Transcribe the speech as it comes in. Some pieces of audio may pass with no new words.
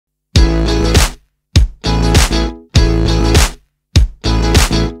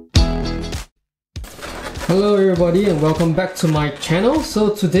Hello everybody and welcome back to my channel.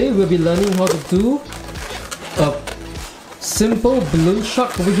 So today we'll be learning how to do a simple balloon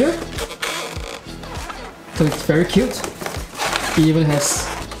shark over here. So it's very cute. It even has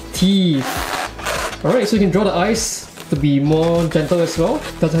teeth. Alright, so you can draw the eyes to be more gentle as well.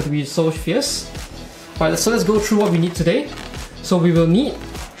 Doesn't have to be so fierce. Alright, so let's go through what we need today. So we will need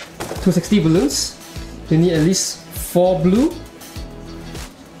 260 balloons. We need at least 4 blue.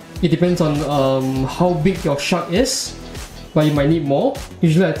 It depends on how big your shark is, but you might need more.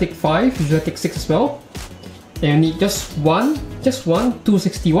 Usually I take 5, usually I take 6 as well. And you need just one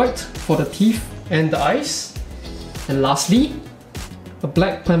 260 white for the teeth and the eyes. And lastly, a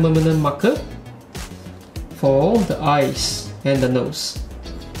black permanent marker for the eyes and the nose.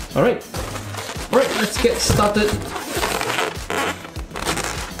 Alright, let's get started.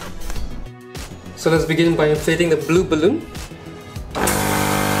 So let's begin by inflating the blue balloon.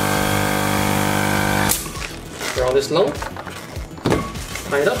 Around this long,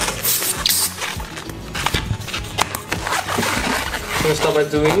 tie it up. I'm going to start by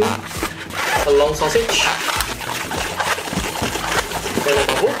doing a long sausage and a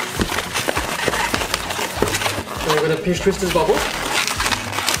bubble. And we're going to pinch twist this bubble.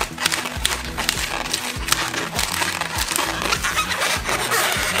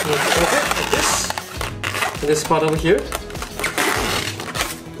 Like this. And this part over here,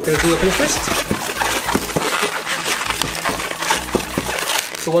 we're going to do a pinch twist.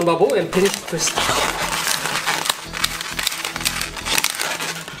 So one bubble and pinch twist.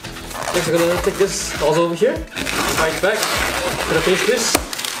 Next we're going to take this also over here, tie it back, going to pinch twist.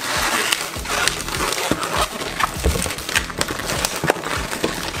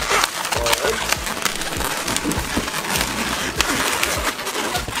 Alright.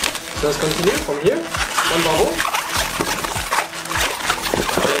 So let's continue from here. One bubble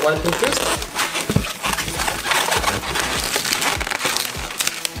and one pinch twist.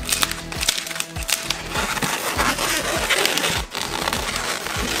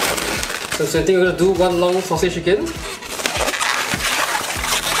 So I think we're going to do one long sausage again.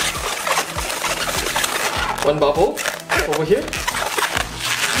 One bubble over here.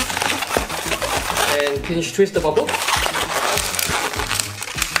 And pinch twist the bubble.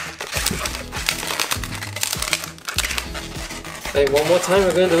 And one more time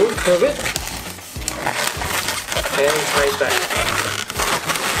we're going to curve it. And tie it back.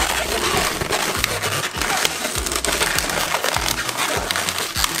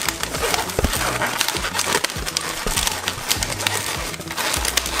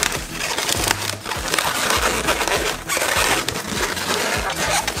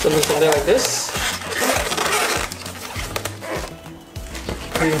 Something like this.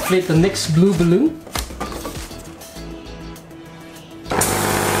 We inflate the next blue balloon.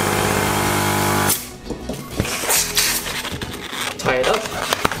 Tie it up.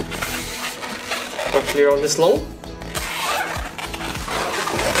 Roughly on this long.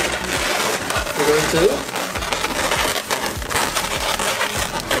 We're going to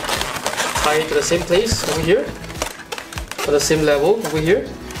tie it to the same place over here, on the same level over here.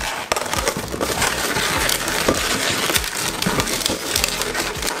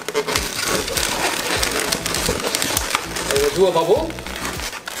 Do a bubble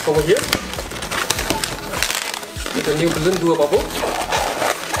over here. With a new balloon, do a bubble.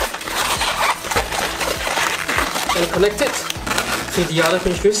 And connect it to the other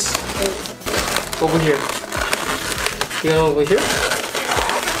pinch twist over here. Here over here.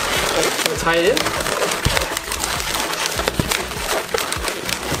 And tie it in.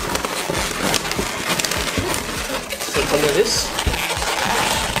 So come like this.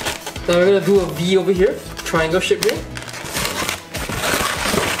 Now we're going to do a V over here. Triangle shape here.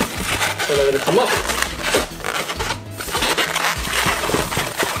 So they're going to come up.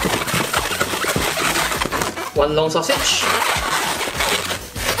 One long sausage.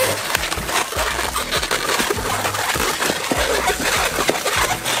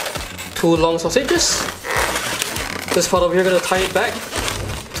 Two long sausages. This part over here, going to tie it back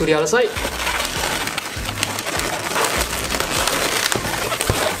to the other side.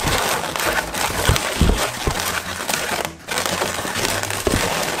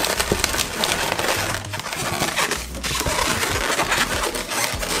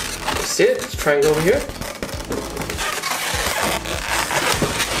 It, triangle over here.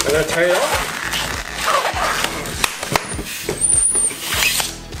 I'm going to tie it off.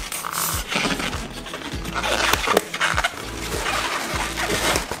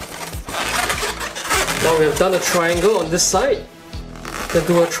 Now we have done a triangle on this side. Then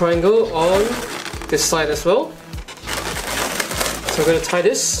do a triangle on this side as well. So we're going to tie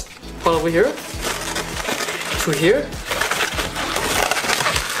this part over here through here.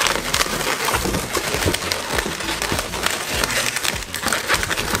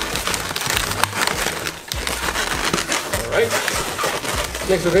 Alright.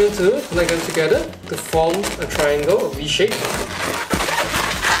 Next we're going to connect them together to form a triangle, a V shape.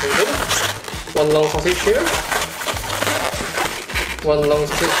 One long sausage here. One long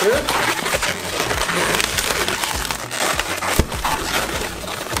sausage here.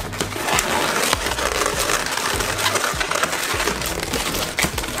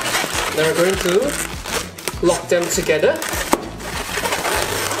 Then we're going to lock them together.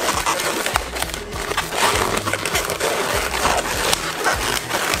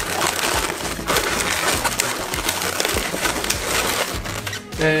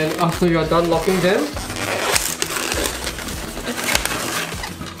 And after you are done locking them,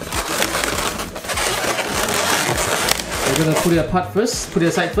 we're gonna put it apart first, put it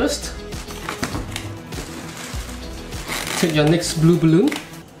aside first. Take your next blue balloon,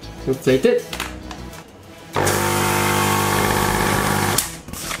 inflate it.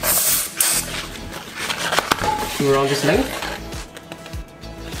 Do around this length.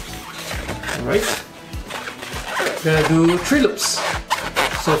 Alright. We're gonna do 3 loops.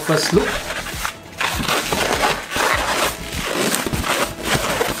 So first loop.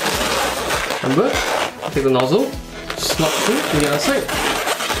 Remember, take the nozzle, slot through to the other side.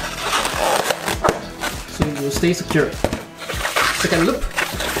 So it will stay secure. Second loop.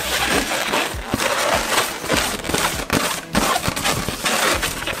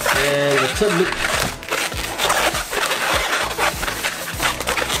 And the third loop.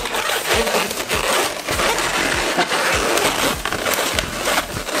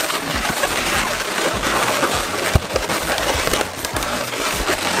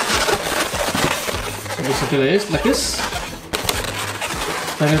 Like this.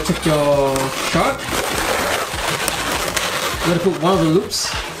 Then you take your shark. You're going to put one of the loops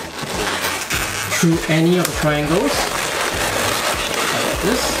through any of the triangles, like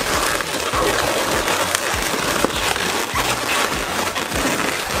this.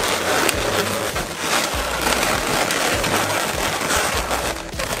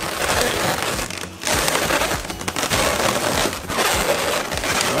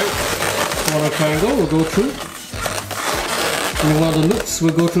 One of the triangle will go through, and one of the loops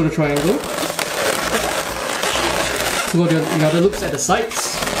will go through the triangle. So go to the other loops at the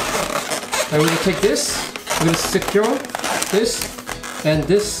sides. I'm going to take this, I'm going to secure this and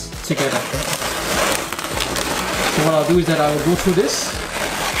this together. So what I'll do is that I will go through this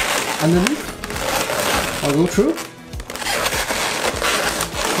underneath. I'll go through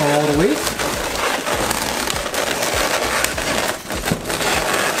all the way.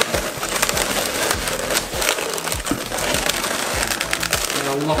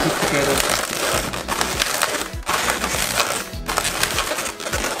 Lock it together.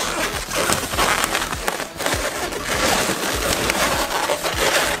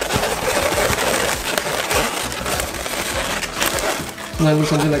 Now do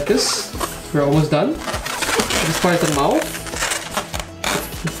something like this. We're almost done. This part is the mouth.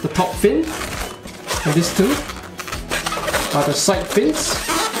 It's the top fin. And these two are the side fins.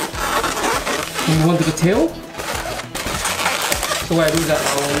 And move on to the tail. So what I do is that I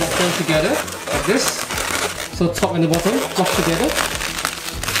will lock them together like this. So top and the bottom lock together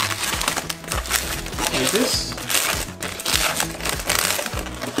like this.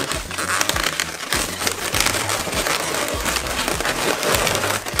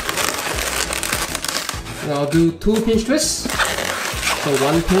 And I'll do 2 pinch twists. So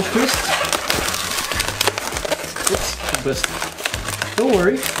 1 pinch twist. Oops, it burst. Don't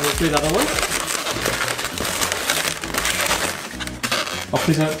worry, I will do another one. I'll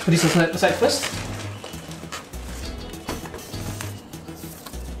put this aside first.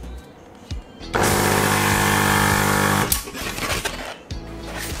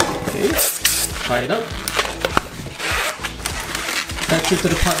 Okay, tie it up. Attach it to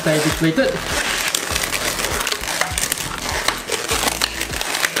the part that I deflated.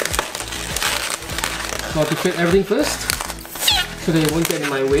 So I'll deflate everything first, so that it won't get in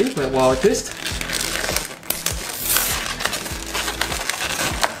my way while I twist.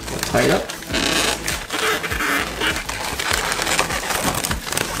 Tie it up.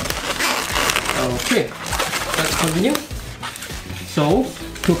 Okay, let's continue. So,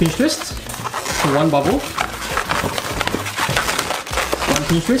 2 pinch twists. So 1 bubble. 1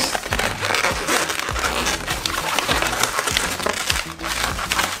 pinch twist.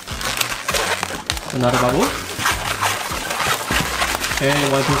 Another bubble.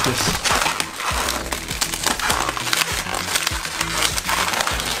 And 1 pinch twist.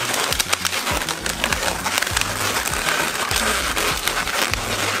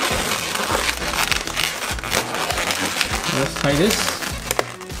 this,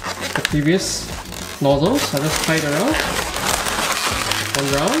 the previous nozzles. I just tie it around, one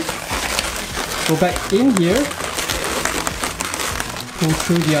round, go back in here, pull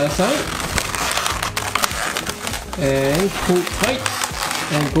through the other side, and pull tight,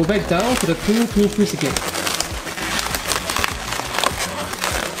 and go back down to the two pinch again.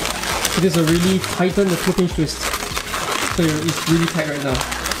 So this will really tighten the 2-pinch twist. So it's really tight right now.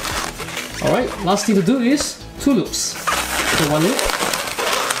 Alright, last thing to do is 2 loops. So 1 loop,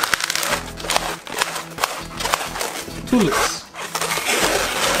 2 loops.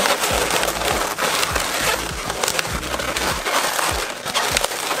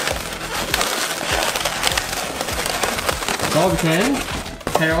 Now we can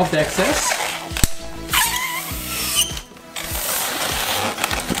tear off the excess.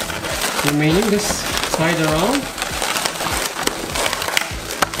 Remaining, just slide around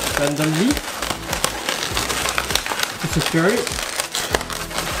randomly to secure it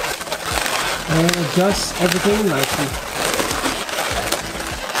and adjust everything nicely.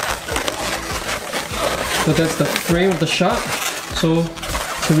 So that's the frame of the shark. So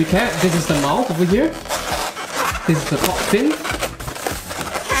to recap, this is the mouth over here, this is the top fin,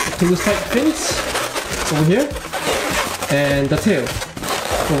 the 2 side fins over here, and the tail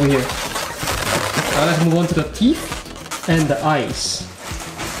over here. Now let's move on to the teeth and the eyes.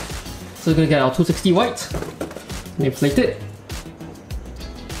 So we're gonna get our 260 white and inflate it.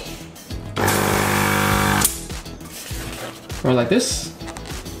 Right like this.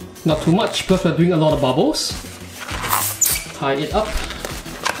 Not too much because we're doing a lot of bubbles. Tie it up.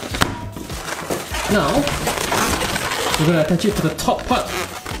 Now we're gonna attach it to the top part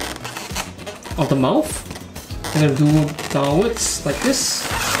of the mouth. I'm gonna do downwards like this,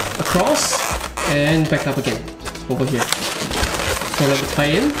 across, and back up again over here. So let me tie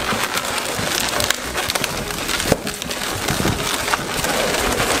in.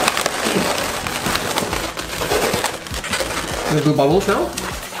 I'm gonna do bubbles now.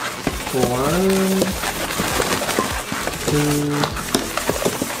 1,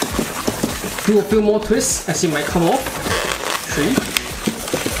 2. Do a few more twists as it might come off. 3,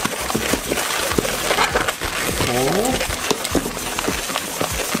 4,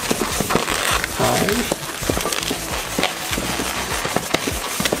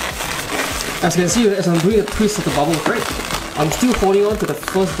 5. As you can see, as I'm doing a twist of the bubble, right, I'm still holding on to the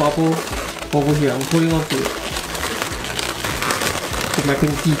first bubble over here. I'm holding on to it with my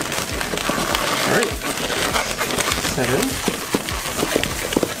pinky. Alright. 7,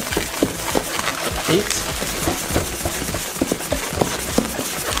 8,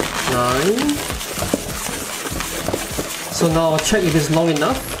 9. So now I'll check if it's long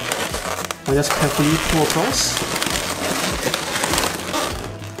enough. I'll just carefully pull across.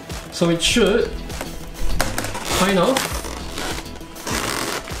 So it should kind of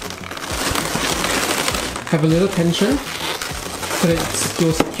have a little tension so that it's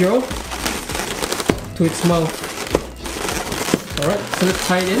still secure to its mouth. Alright, so let's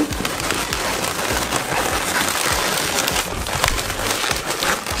tie it in.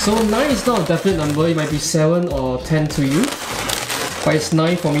 So 9 is not a definite number, it might be 7 or 10 to you, but it's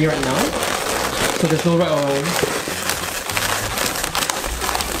 9 for me right now, so there's no right or wrong.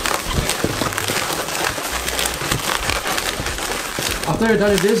 After you're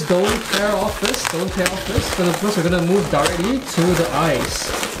done with this, don't tear off this, because we're going to move directly to the eyes.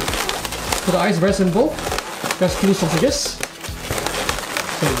 So the eyes is very simple, just 2 sausages.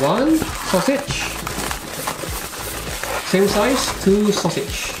 So 1 sausage, same size, 2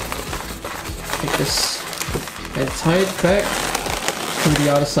 sausage. Like this, and tie it back to the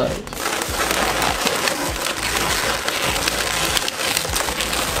other side.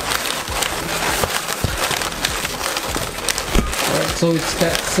 Alright, so it's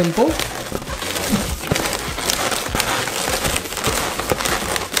that simple.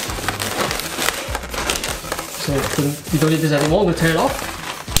 So we don't need this anymore, we'll tear it off.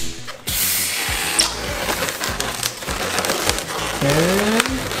 And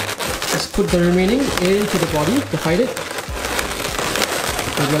let's put the remaining into the body to hide it.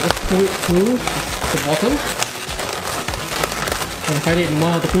 And we'll just pull it through the bottom and hide it in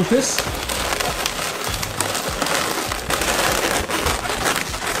one of the pinches.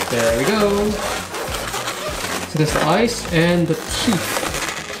 There we go. So there's the eyes and the teeth.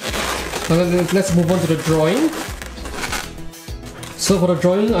 Now let's move on to the drawing. So for the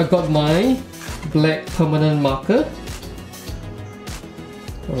drawing, I got my black permanent marker.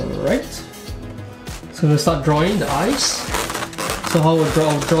 Alright, so we'll start drawing the eyes. So how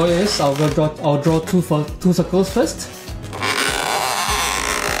I'll draw is, I'll draw two circles first.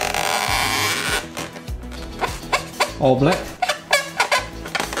 All black.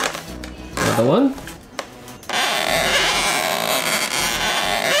 Another one.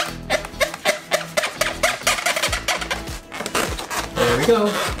 There we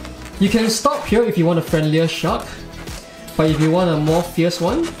go. You can stop here if you want a friendlier shark, but if you want a more fierce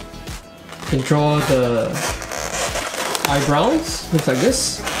one, you can draw the eyebrows, looks like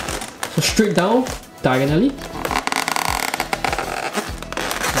this. So straight down, diagonally,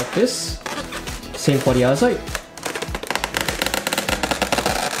 like this. Same for the other side.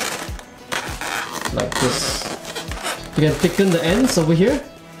 Like this. You can thicken the ends over here.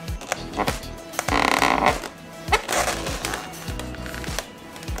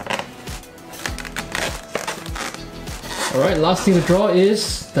 Alright, last thing to draw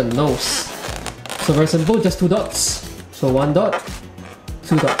is the nose. So very simple, just 2 dots. So 1 dot,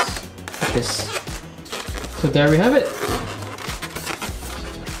 2 dots, like this. So there we have it.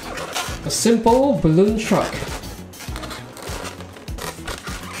 A simple balloon shark.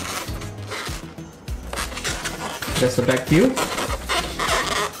 That's the back view.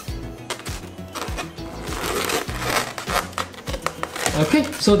 Okay,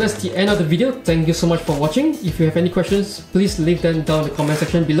 so that's the end of the video. Thank you so much for watching. If you have any questions, please leave them down in the comment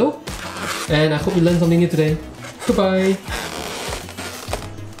section below. And I hope you learned something new today. Goodbye!